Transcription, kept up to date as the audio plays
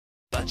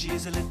Budgie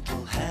is a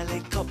little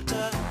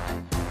helicopter.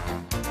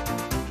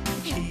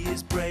 He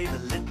is brave, a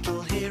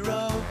little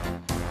hero.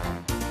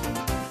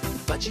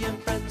 Budgie and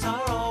friends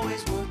are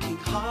always working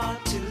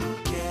hard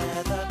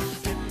together.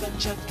 Pip and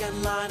Chuck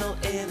and Lionel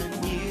in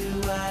a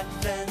new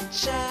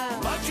adventure.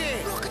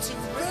 Budgie! Rockets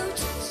and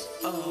rotors.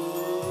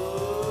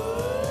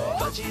 Oh,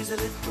 Budgie is a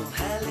little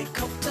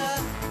helicopter.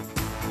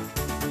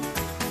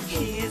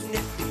 He is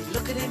nifty,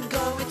 look at him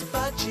go, it's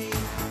Budgie,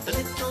 the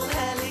little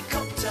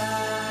helicopter.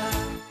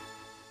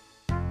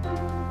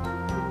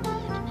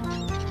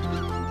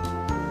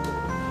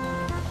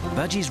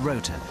 Budgie's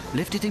rotor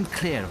lifted him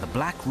clear of the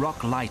Black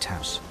Rock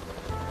lighthouse.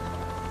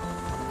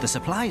 The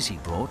supplies he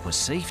brought were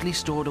safely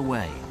stored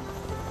away.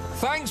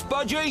 Thanks,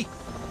 Budgie.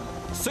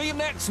 See you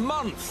next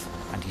month.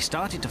 And he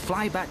started to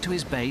fly back to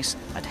his base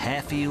at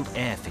Airfield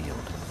Airfield.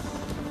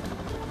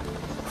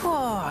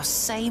 Oh,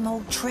 same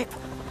old trip.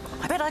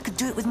 I bet I could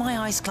do it with my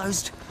eyes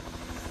closed.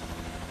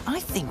 I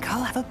think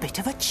I'll have a bit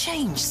of a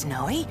change,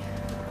 Snowy.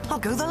 I'll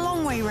go the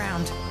long way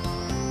round.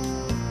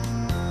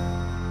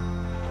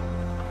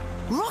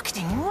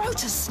 Rocketing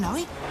rotors,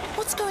 Snowy.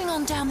 What's going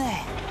on down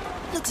there?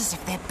 Looks as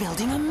if they're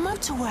building a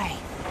motorway.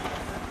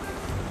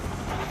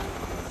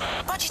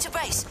 Budgie to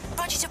base!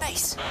 Budgie to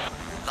base!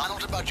 Lionel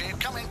to Budgie.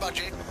 Come in,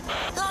 Budgie.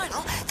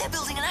 Lionel, they're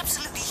building an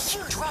absolutely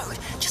huge road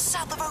just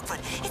south of Oakford.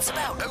 It's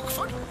about...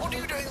 Oakford? What are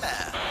you doing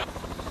there?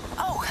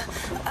 Oh,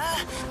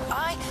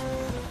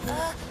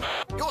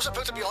 You're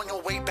supposed to be on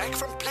your way back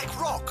from Black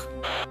Rock.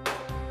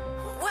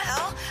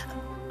 well,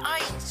 I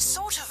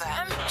sort of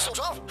am. Sort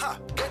of? Huh.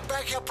 Get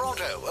back here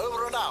pronto.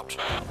 Over and out.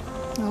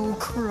 Oh,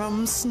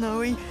 crumbs,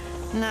 Snowy.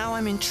 Now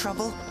I'm in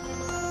trouble.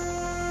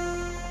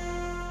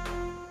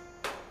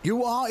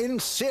 You are in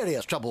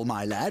serious trouble,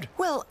 my lad.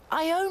 Well,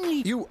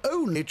 You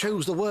only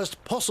chose the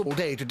worst possible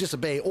day to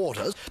disobey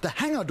orders. The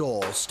hangar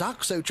door's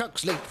stuck, so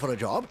Chuck's late for a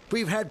job.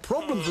 We've had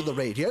problems with the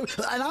radio,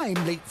 and I'm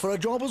late for a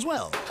job as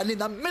well. And in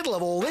the middle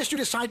of all this, you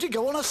decide to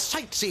go on a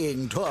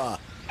sightseeing tour.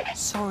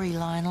 Sorry,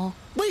 Lionel.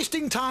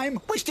 Wasting time,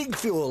 wasting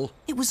fuel.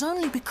 It was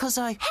only because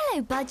I...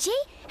 Hello, Budgie.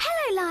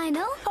 Hello,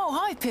 Lionel. Oh,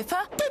 hi,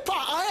 Pippa. Pippa,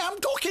 I am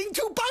talking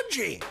to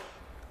Budgie.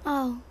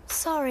 Oh,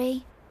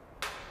 sorry.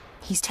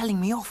 He's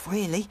telling me off,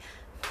 really.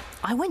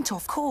 I went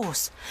off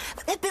course.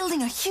 They're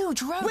building a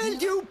huge road. Will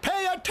you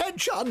pay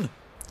attention?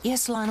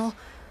 Yes, Lionel.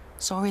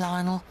 Sorry,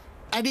 Lionel.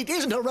 And it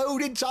isn't a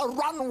road, it's a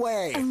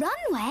runway. A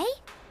runway?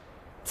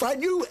 For a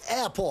new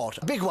airport,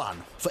 a big one,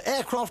 for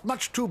aircraft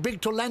much too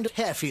big to land at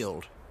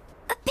Airfield.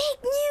 A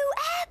big new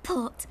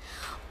airport?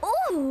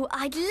 Oh,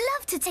 I'd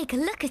love to take a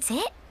look at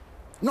it.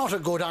 Not a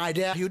good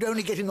idea. You'd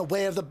only get in the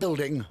way of the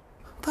building.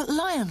 But,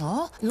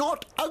 Lionel...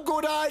 Not a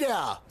good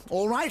idea.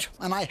 All right,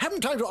 and I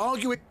haven't time to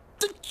argue with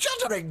the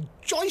juddering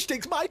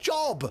joystick's my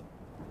job.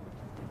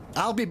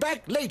 I'll be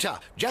back later.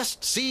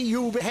 Just see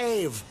you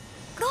behave.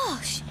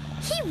 Gosh,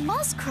 he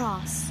was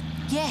cross.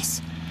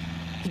 Yes.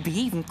 He'd be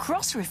even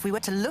crosser if we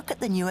were to look at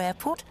the new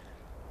airport.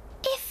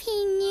 If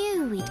he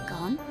knew we'd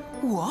gone.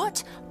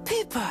 What?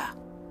 Pippa!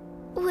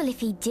 Well, if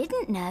he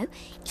didn't know,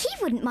 he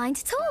wouldn't mind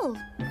at all,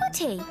 would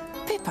he?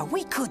 Pippa,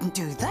 we couldn't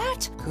do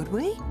that, could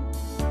we?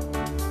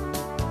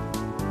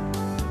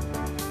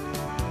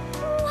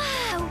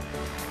 Wow,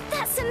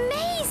 that's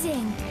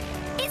amazing.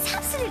 It's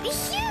absolutely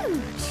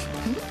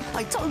huge.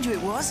 I told you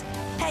it was.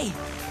 Hey,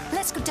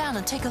 let's go down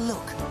and take a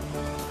look.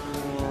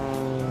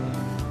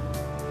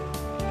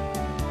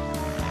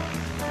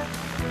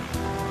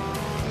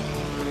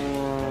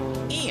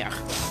 Here.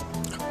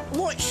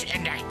 What's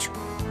in it?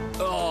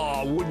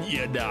 Oh, wouldn't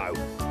you know?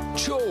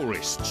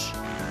 Tourists.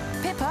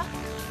 Pippa,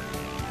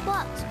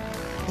 What?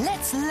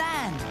 let's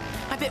land.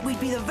 I bet we'd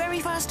be the very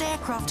first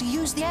aircraft to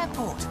use the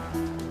airport.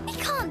 We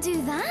can't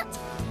do that.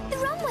 The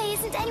runway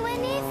isn't anywhere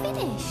near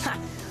finished. Ha!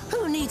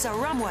 Who needs a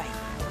runway?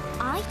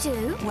 I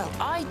do. Well,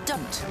 I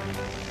don't.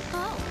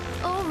 Oh,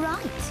 all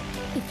right.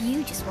 If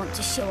you just want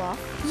to show off,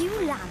 you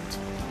land.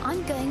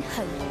 I'm going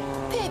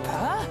home.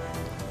 Pippa,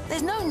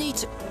 there's no need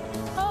to...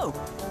 Oh,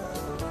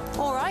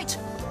 all right.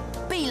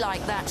 Be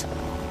like that.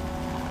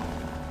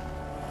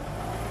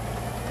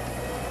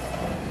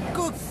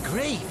 Good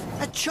grief,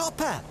 a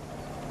chopper.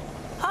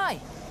 Hi,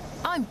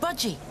 I'm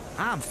Budgie.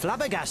 I'm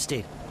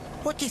flabbergasted.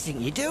 What do you think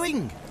you're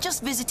doing?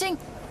 Just visiting.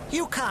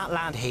 You can't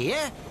land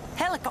here.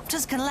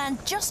 Helicopters can land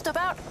just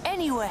about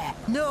anywhere.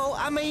 No,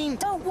 I mean...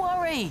 Don't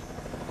worry.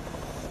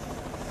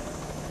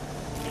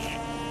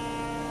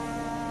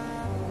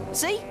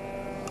 See?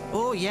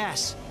 Oh,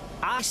 yes.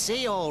 I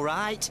see, all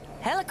right.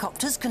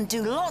 Helicopters can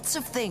do lots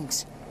of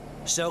things.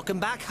 So can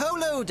backhoe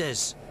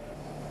loaders.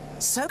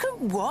 So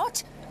can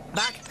what?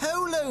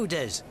 Backhoe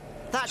loaders.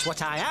 That's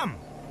what I am.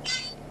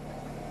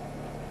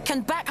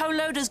 Can backhoe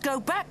loaders go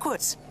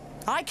backwards?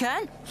 I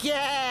can.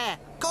 Yeah,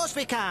 of course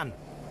we can.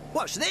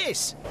 What's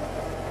this?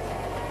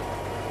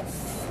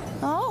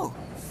 Oh,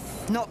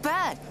 not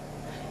bad.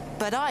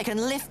 But I can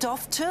lift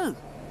off too.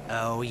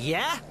 Oh,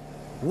 yeah?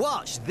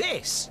 Watch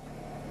this.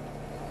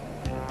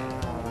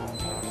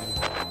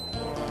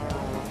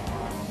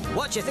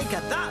 What do you think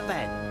of that,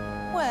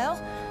 then?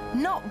 Well,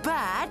 not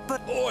bad,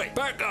 but... Oi,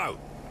 back out.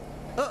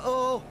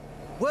 Uh-oh.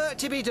 work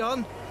to be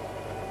done.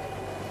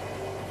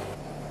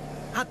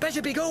 I'd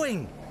better be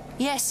going.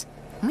 Yes,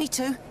 me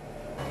too.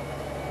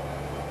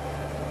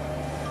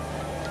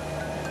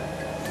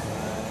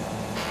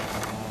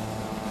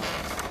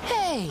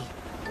 Hey,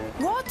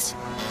 what?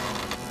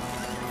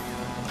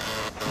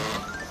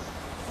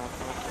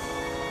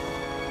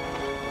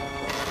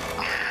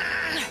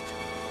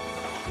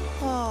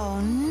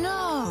 Oh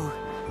no,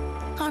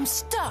 I'm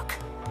stuck.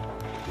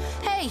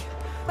 Hey,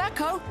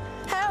 backhoe,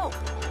 help!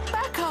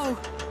 Backhoe!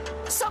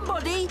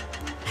 Somebody,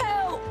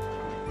 help!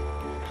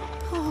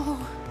 Oh,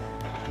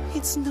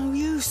 it's no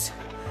use.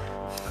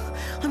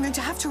 I'm going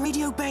to have to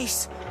radio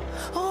base.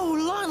 Oh,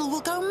 Lionel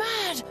will go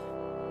mad.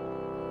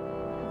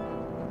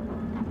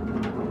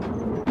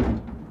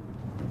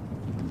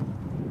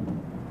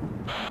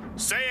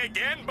 Say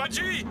again,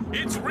 Budgie?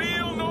 It's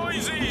real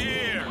noisy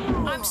here.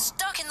 I'm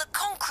stuck in the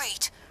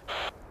concrete.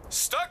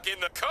 Stuck in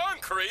the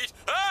concrete?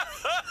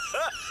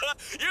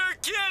 You're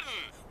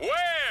kidding!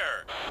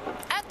 Where?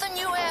 At the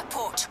new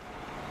airport.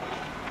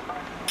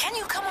 Can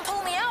you come and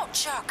pull me out,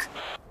 Chuck?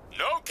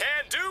 No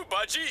can do,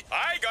 Budgie.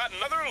 I got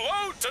another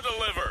load to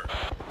deliver.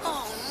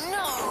 Oh,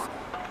 no.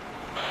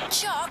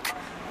 Chuck!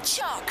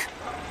 Chuck!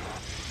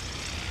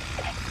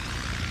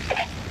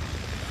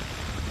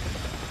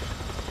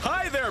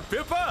 Hi there,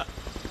 Pippa.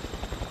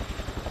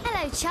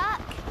 Hello,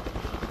 Chuck.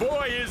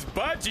 Boy, is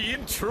Budgie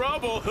in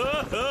trouble.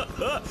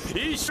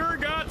 He sure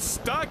got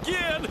stuck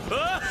in.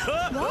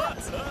 What?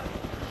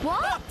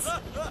 What?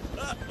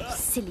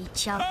 Silly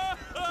Chuck.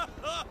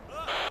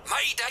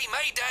 Mayday,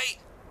 mayday!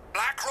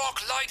 Black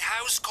Rock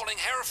Lighthouse calling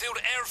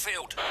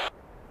airfield.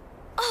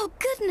 Oh,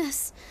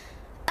 goodness.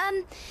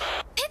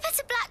 Pippa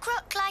to Black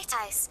Rock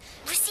Lighthouse.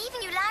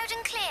 Receiving you loud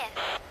and clear.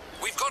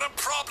 We've got a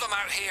problem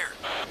out here.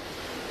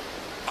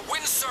 A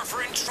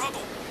windsurfer in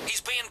trouble.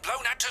 He's being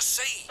blown out to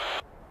sea.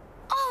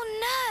 Oh,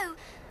 no.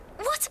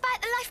 What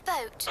about the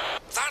lifeboat?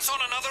 That's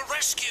on another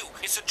rescue.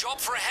 It's a job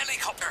for a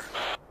helicopter.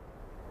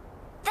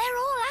 They're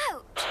all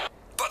out.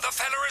 But the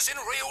fella is in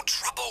real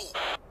trouble.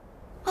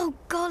 Oh,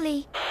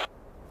 golly.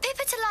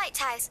 Pippa to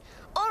Lighthouse.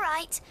 All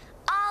right.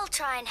 I'll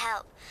try and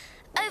help.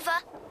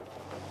 Over.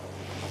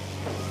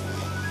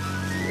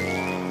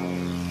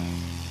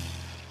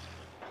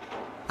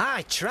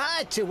 I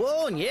tried to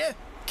warn you.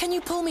 Can you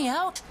pull me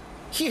out?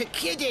 You're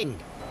kidding.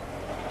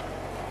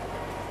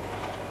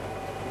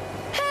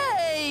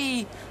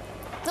 Hey!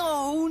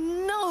 Oh,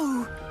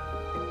 no!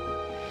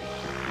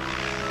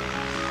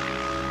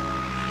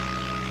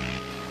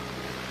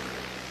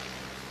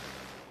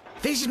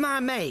 This is my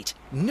mate,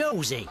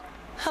 Nosy.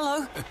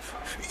 Hello?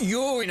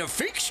 You're in a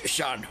fix,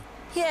 son.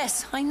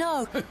 Yes, I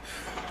know.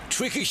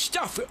 Tricky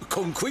stuff,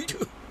 concrete.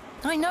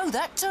 I know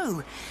that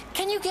too.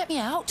 Can you get me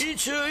out?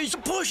 It's a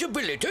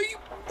possibility.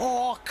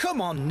 Oh,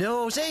 come on,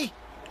 Nosy.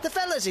 The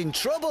fella's in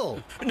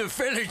trouble. The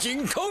fella's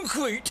in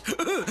concrete.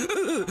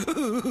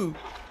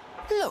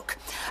 Look,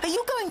 are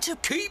you going to...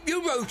 Keep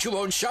your rotor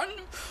on, son.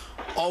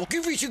 I'll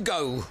give it a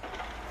go.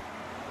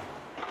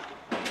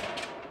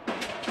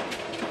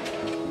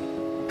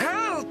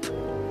 Help!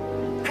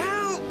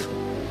 Help!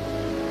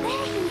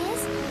 There he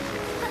is.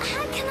 But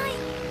how can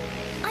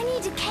I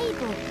need a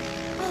cable.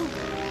 Oh,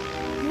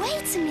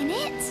 wait a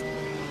minute.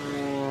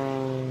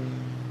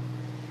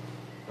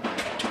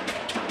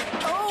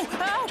 Oh,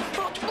 ow!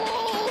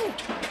 Oh!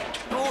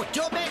 Oh,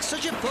 don't make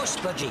such a fuss,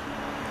 Budgie.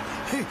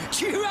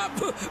 Cheer up.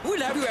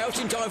 We'll have you out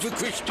in time for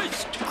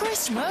Christmas.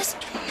 Christmas?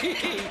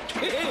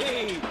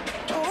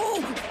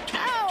 Oh!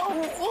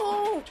 Ow!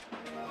 Oh!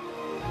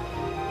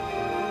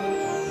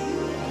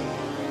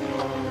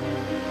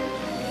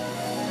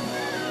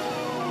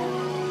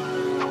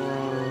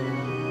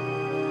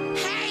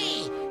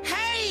 Hey!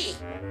 Hey!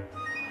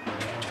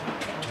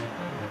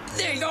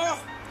 There you are.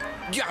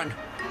 Done.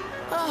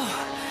 Oh,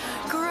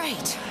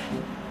 great.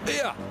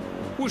 Here,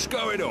 what's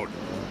going on?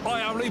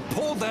 I only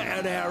pulled that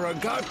an hour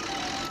ago.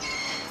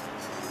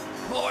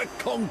 My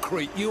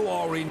concrete, you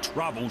are in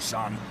trouble,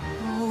 son.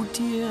 Oh,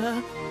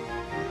 dear.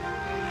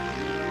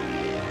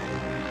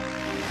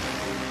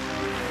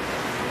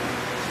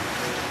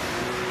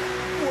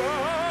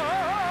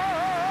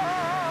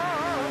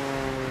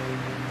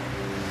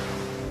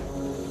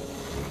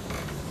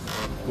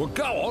 Well,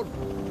 go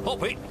on.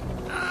 Hop it.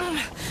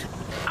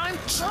 I'm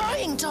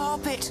trying to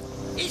hop it.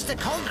 It's the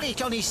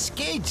concrete on his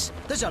skids.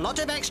 There's a lot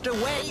of extra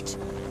weight.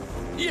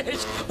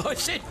 Yes, I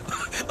said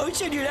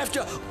you'd have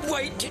to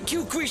wait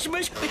till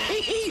Christmas.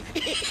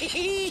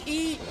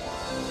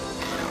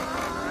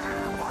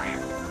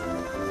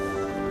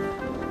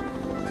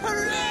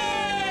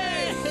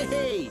 Hooray!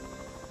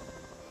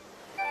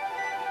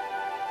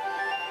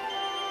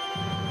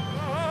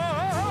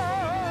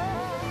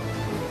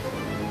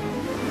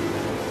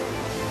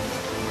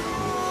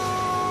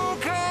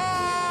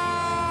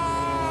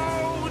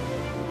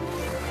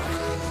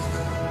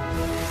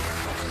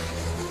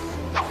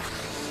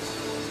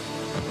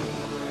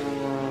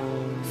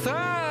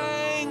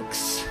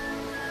 Thanks.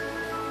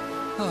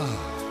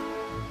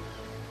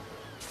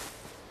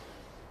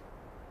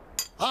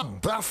 I'm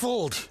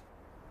baffled.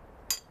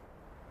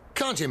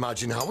 Can't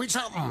imagine how it's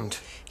happened.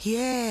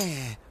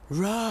 Yeah,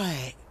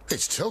 Right.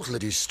 It's totally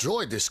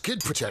destroyed the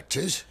skid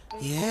protectors.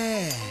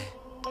 Yeah.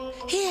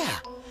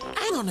 Here,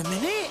 hang on a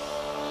minute.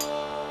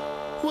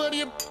 Where do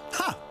you...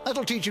 Ha!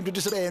 That'll teach him to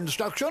disobey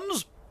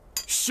instructions.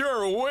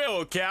 Sure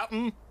will,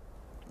 Captain.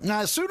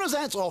 As soon as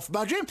that's off,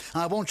 Budgie,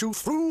 I want you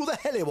through the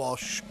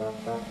heliwash.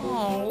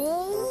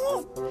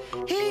 Oh,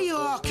 here you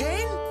are,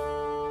 Ken.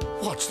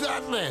 What's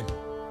that, then?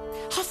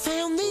 I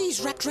found these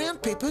wrapped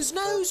round Pippa's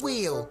nose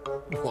wheel.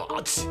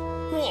 What?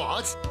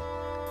 What?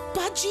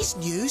 Budgie's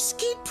new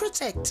skid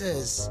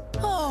protectors.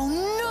 Oh,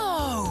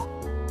 no!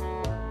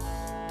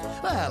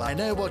 Well, I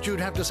know what you'd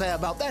have to say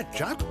about that,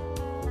 chap.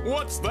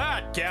 What's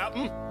that,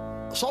 Captain?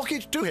 Sock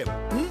it to him.